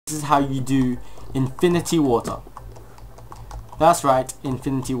this is how you do infinity water. That's right,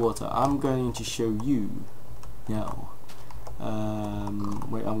 infinity water. I'm going to show you now.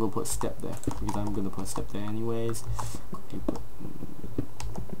 Wait, I'm gonna put a step there because I'm gonna put a step there anyways.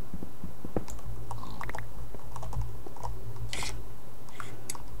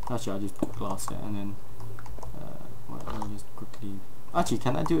 Actually, I'll just put glass there and then wait, I'll just quickly. Actually,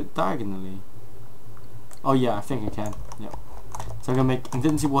 can I do it diagonally? Oh yeah, I think I can. Yep. So I'm gonna make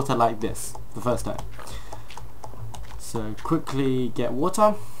infinity water like this the first time. So quickly get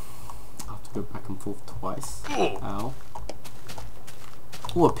water. I have to go back and forth twice. Ow.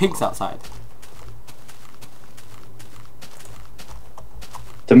 Oh, a pig's outside.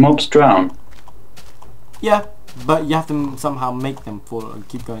 The mobs drown. Yeah, but you have to somehow make them fall and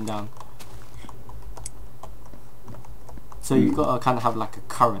keep going down. So you've got to kind of have like a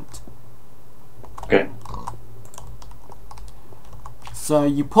current. Okay. So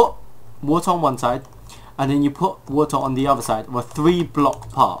you put water on one side, and then you put water on the other side, of a 3-block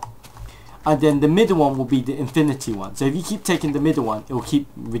part. And then the middle one will be the infinity one. So if you keep taking the middle one, it will keep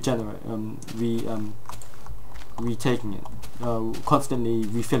retaking it, constantly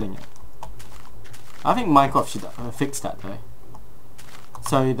refilling it. I think Minecraft should fix that though,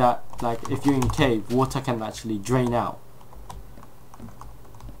 so that like if you're in a cave, water can actually drain out.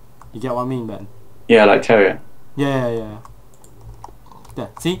 You get what I mean, Ben? Yeah, like Terrier. Yeah.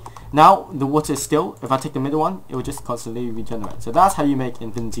 There, see? Now the water is still. If I take the middle one, it will just constantly regenerate. So that's how you make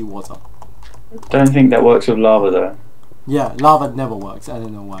infinity water. Don't think that works with lava though. Yeah, lava never works. I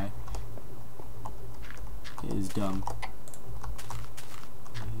don't know why. It is dumb.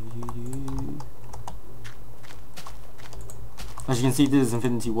 As you can see, this is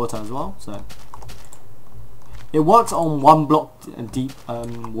infinity water as well. So it works on 1 block deep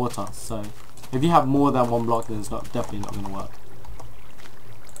water. So if you have more than 1 block, then it's definitely not going to work.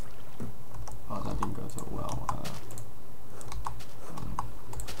 Oh, that didn't go so well.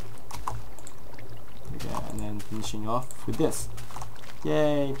 Okay, and then finishing off with this.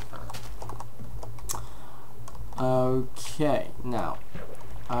 Yay! Okay, now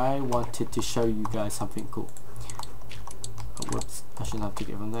I wanted to show you guys something cool. Oh, whoops, I shouldn't have to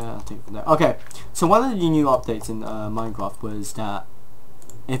take it from there. I'll take it from there. Okay, so one of the new updates in Minecraft was that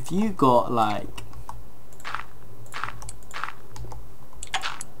if you got like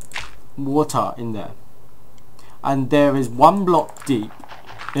water in there and there is 1 block deep,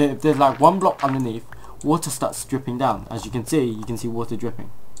 if there's like 1 block underneath, water starts dripping down. As you can see water dripping.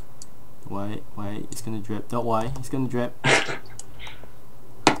 Wait, it's gonna drip. Don't worry, it's gonna drip.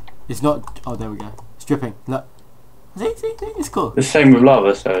 It's not. Oh, there we go. It's dripping. Look. See, it's cool. The same with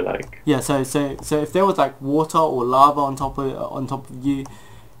lava, so like. Yeah, so if there was like water or lava on top of you,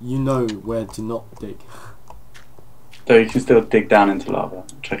 you know where to not dig. So you can still dig down into lava,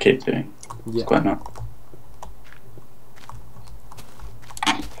 which I keep doing. Yeah. It's quite nice.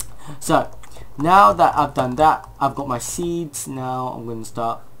 So now that I've done that, I've got my seeds. Now I'm going to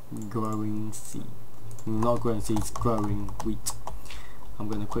start growing seeds. Not growing seeds, growing wheat. I'm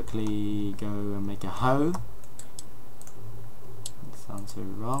going to quickly go and make a hoe. It sounds so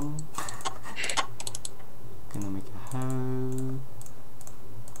wrong. Gonna make a hoe.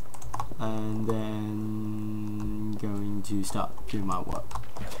 And then going to start doing my work.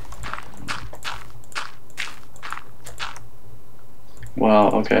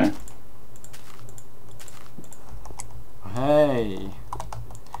 Wow, okay. Hey,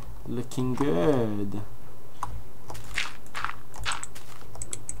 looking good.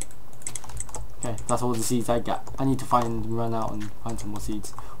 Okay, that's all the seeds I got. I need to run out and find some more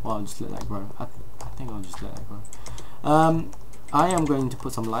seeds. Or I'll just let that grow. I think I'll just let that grow. I am going to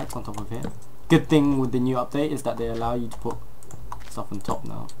put some lights on top of here. Good thing with the new update is that they allow you to put stuff on top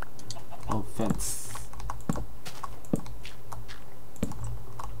now. Of fence.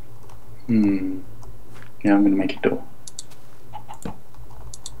 Yeah, I'm gonna make a door.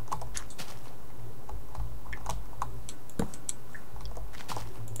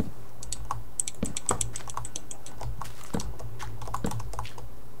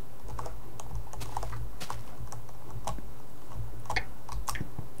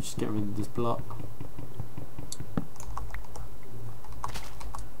 Just get rid of this block.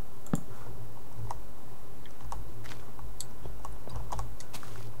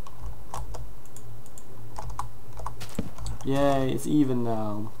 Yay, it's even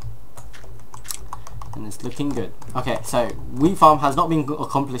now. And it's looking good. Okay, so wheat farm has not been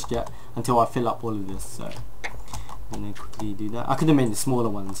accomplished yet until I fill up all of this. So I'm gonna quickly do that. I could have made a smaller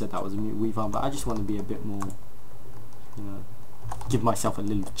one and said that was a wheat farm, but I just want to be a bit more, you know, give myself a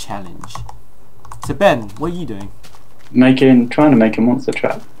little challenge. So Ben, what are you doing? Trying to make a monster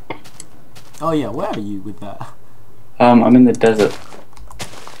trap. Oh yeah, where are you with that? I'm in the desert.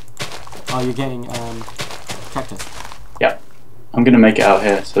 Oh, you're getting cactus. Yeah. I'm gonna make it out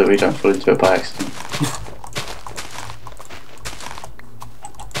here so that we don't fall into it by accident.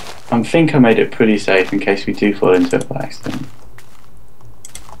 I think I made it pretty safe in case we do fall into it by accident.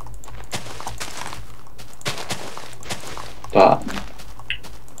 But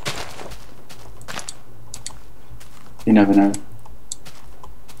you never know.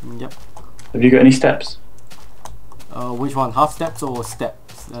 Yep. Have you got any steps? Which one? Half steps or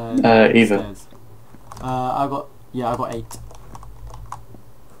steps? Either. Stairs. I got 8.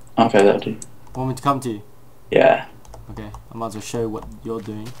 Okay, that'll do. Want me to come to you? Yeah. Okay, I might as well show what you're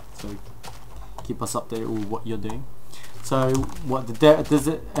doing. So keep us updated with what you're doing. So what the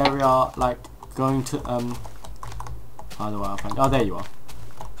desert area like going to how do I find? Oh, there you are.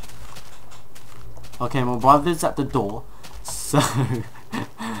 Okay, my brother's at the door, so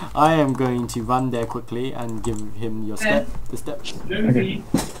I am going to run there quickly and give him the steps. Okay.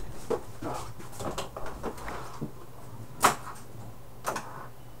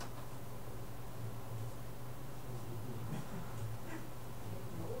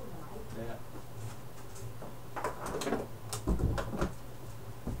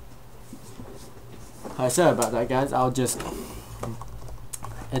 Hi, sorry about that, guys. I'll just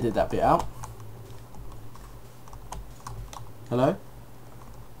edit that bit out. Hello?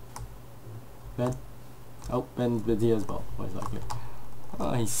 Ben? Oh, Ben's busy as well, most likely.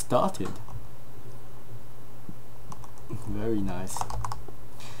 Oh, he started. Very nice.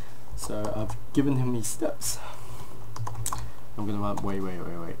 So, I've given him his steps. I'm gonna run. Wait.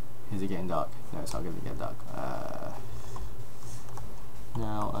 Is it getting dark? No, it's not gonna get dark.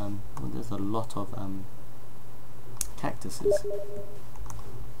 Now, well, there's a lot of cactuses.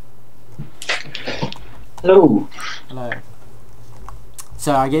 Hello. Hello.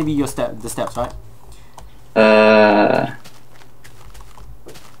 So I gave you your the steps, right?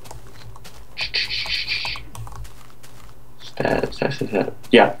 Steps.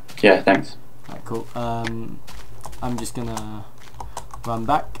 Yeah, thanks. Alright, cool. I'm just gonna run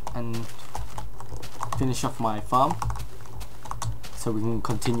back and finish off my farm, so we can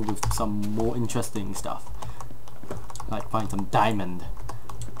continue with some more interesting stuff, like find some diamond.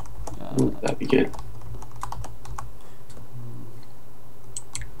 Ooh, that'd be good.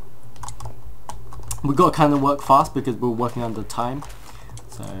 We got to kind of work fast because we're working under time.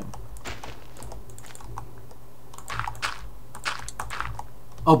 So,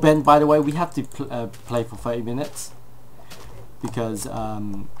 oh Ben, by the way, we have to play for 30 minutes because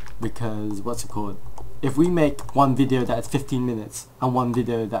what's it called? If we make one video that is 15 minutes and one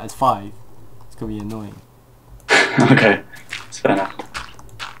video that is 5, it's gonna be annoying. Okay, that's fair enough.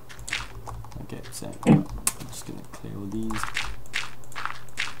 Okay, so I'm just gonna clear all these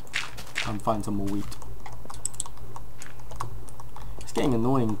and find some more wheat. It's getting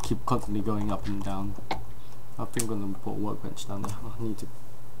annoying, keep constantly going up and down. I think I'm gonna put a workbench down there. I need to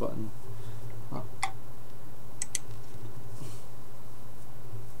button. Oh.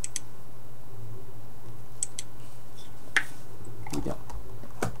 Here we go.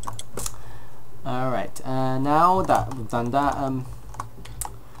 Alright, now that we've done that,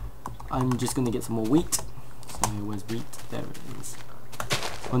 I'm just gonna get some more wheat. So where's wheat? There it is.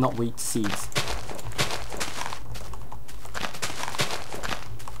 Well, not wheat, seeds.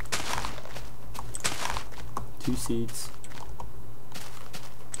 Two seeds.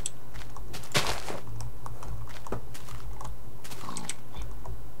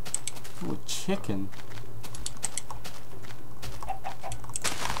 Oh, chicken.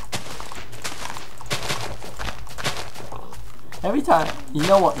 Every time, you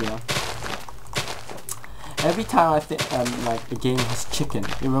know what, every time I think like a game has chicken,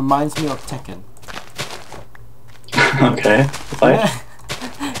 it reminds me of Tekken. Okay.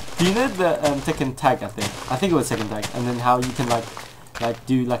 Do you know the Tekken tag? I think it was Tekken tag, and then how you can like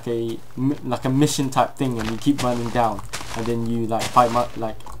do like a mission type thing, and you keep running down, and then you like fight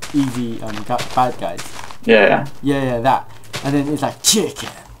like easy bad guys. Yeah. Yeah, that, and then it's like chicken.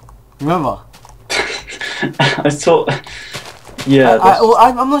 Remember? I thought. Yeah.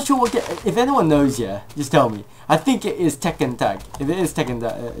 I'm not sure what. If anyone knows, just tell me. I think it is Tekken tag. If it is Tekken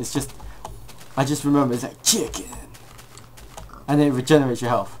tag, it's just. I just remember it's like chicken, and then it regenerates your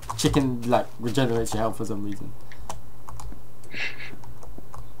health. Chicken like regenerates your health for some reason.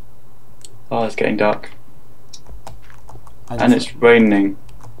 Oh, it's getting dark, and it's raining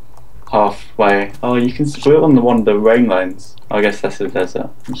halfway. Oh, you can. We're on one of the rain lines. Oh, I guess that's the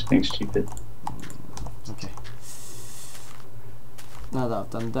desert. I'm just being stupid. Okay. Now that I've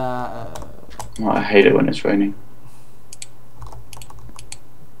done that. Oh, I hate it when it's raining.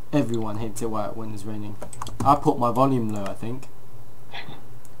 Everyone hates it when it's raining. I put my volume low, I think.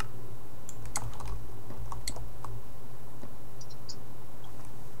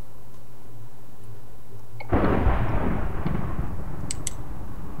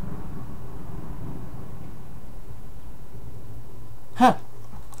 Huh.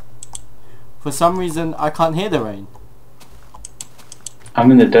 For some reason, I can't hear the rain.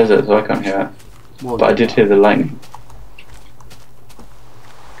 I'm in the desert, so I can't hear it. Well, But I did hear the lightning.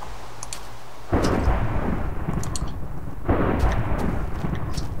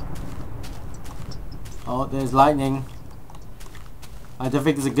 Oh, there's lightning. I don't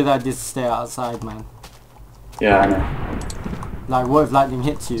think it's a good idea to stay outside, man. Yeah, I know. Like, what if lightning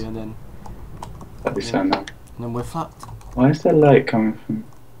hits you and then... That'd be so nice. And then we're fucked. Why is there light coming from?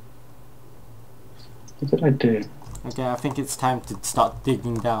 What did I do? Okay, I think it's time to start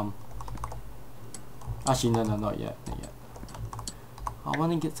digging down. Actually, no, not yet. Not yet. I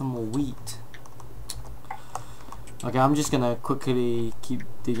want to get some more wheat. Okay, I'm just gonna quickly keep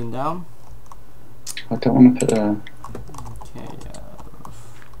digging down. I don't want to put a... Okay,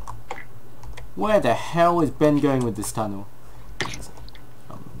 where the hell is Ben going with this tunnel?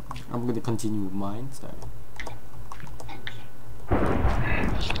 I'm gonna continue with mine, so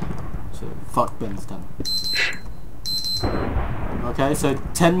fuck Ben's tunnel. Okay, so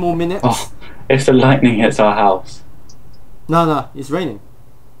 10 more minutes. Oh, if the lightning hits our house. No, it's raining.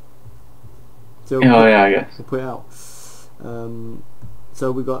 So Oh yeah, I guess. we'll put it out.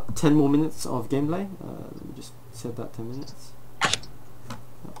 So we got 10 more minutes of gameplay. Let me just set that 10 minutes.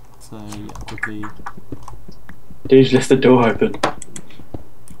 So yeah, quickly. Dude, just the door open.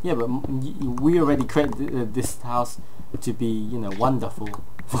 Yeah, but we already created this house to be, you know, wonderful.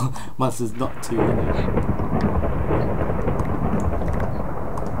 Monsters not to, you know.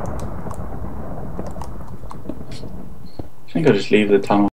 I think I'll just leave the tunnel.